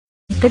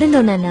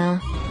ఎక్కడున్నావు నాన్నా?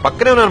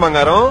 పక్కనే ఉన్నాను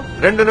బంగారం.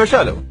 2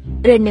 నిమిషాలు.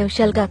 2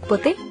 నిమిషాలు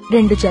కాకపోతే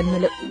 2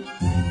 జన్మలు.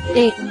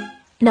 ఏ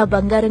నా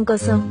బంగారం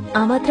కోసం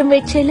ఆ మాత్రం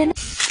వెయిట్ చేయలేను.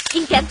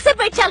 ఇంకెంతసేపు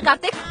వెయిట్ చేయాలి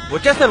కార్తీక్?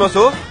 వచ్చేస్తాను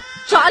వసు.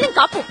 చాలు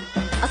కాపు.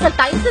 అసలు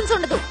టైం సెన్స్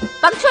ఉండదు,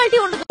 పంక్చువాలిటీ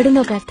ఉండదు.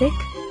 ఎక్కడున్నావు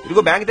కార్తీక్?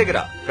 ఇదిగో బ్యాంక్ దగ్గర.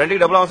 ఫ్రెండ్ కి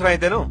డబ్బులు అవసరం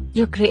అయితేను.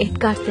 You great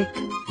Karthik.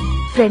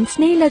 ఫ్రెండ్స్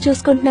ని ఇలా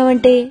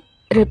చూసుకుంటున్నావంటే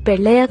రేపు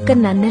పెళ్ళయ్యాక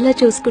నన్నెలా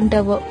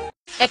చూసుకుంటావో.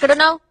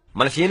 ఎక్కడున్నావు?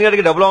 మన సీనియర్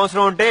గారికి డబ్బులు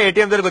అవసరం ఉంటే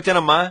ఏటీఎం దగ్గరికి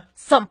వచ్చానమ్మా.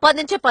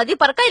 సంపాదించే 10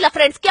 పరక ఇలా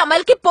ఫ్రెండ్స్ కి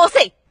అమ్మాయిలకి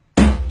పోసేయ్.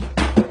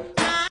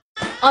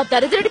 ఆ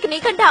దరిద్రుడికి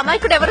నీకంటే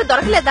అమాయకుడు ఎవరు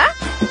దొరకలేదా?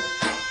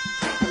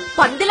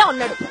 పందిలా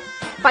ఉన్నాడు,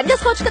 పని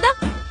చేసుకోవచ్చు కదా.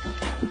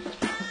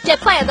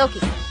 చెప్పా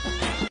ఏదోకి.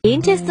 ఏం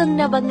చేస్తుంది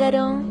నా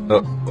బంగారం?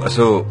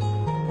 వసు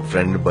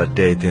ఫ్రెండ్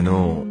బర్త్డే అయితేను.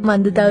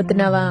 మందు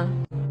తాగుతున్నావా?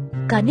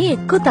 కానీ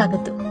ఎక్కువ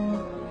తాగద్దు.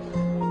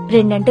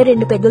 2 అంటే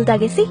 2 పెగ్గులు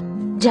తాగేసి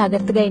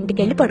జాగ్రత్తగా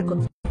ఇంటికెళ్ళి పడుకో.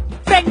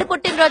 ఫ్రెండ్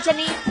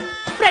పుట్టినరోజని,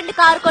 ఫ్రెండ్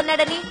కారు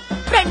కొన్నాడని,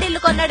 ఫ్రెండ్ ఇల్లు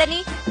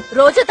కొన్నాడని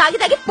రోజు తాగి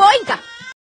తాగి పో ఇంకా.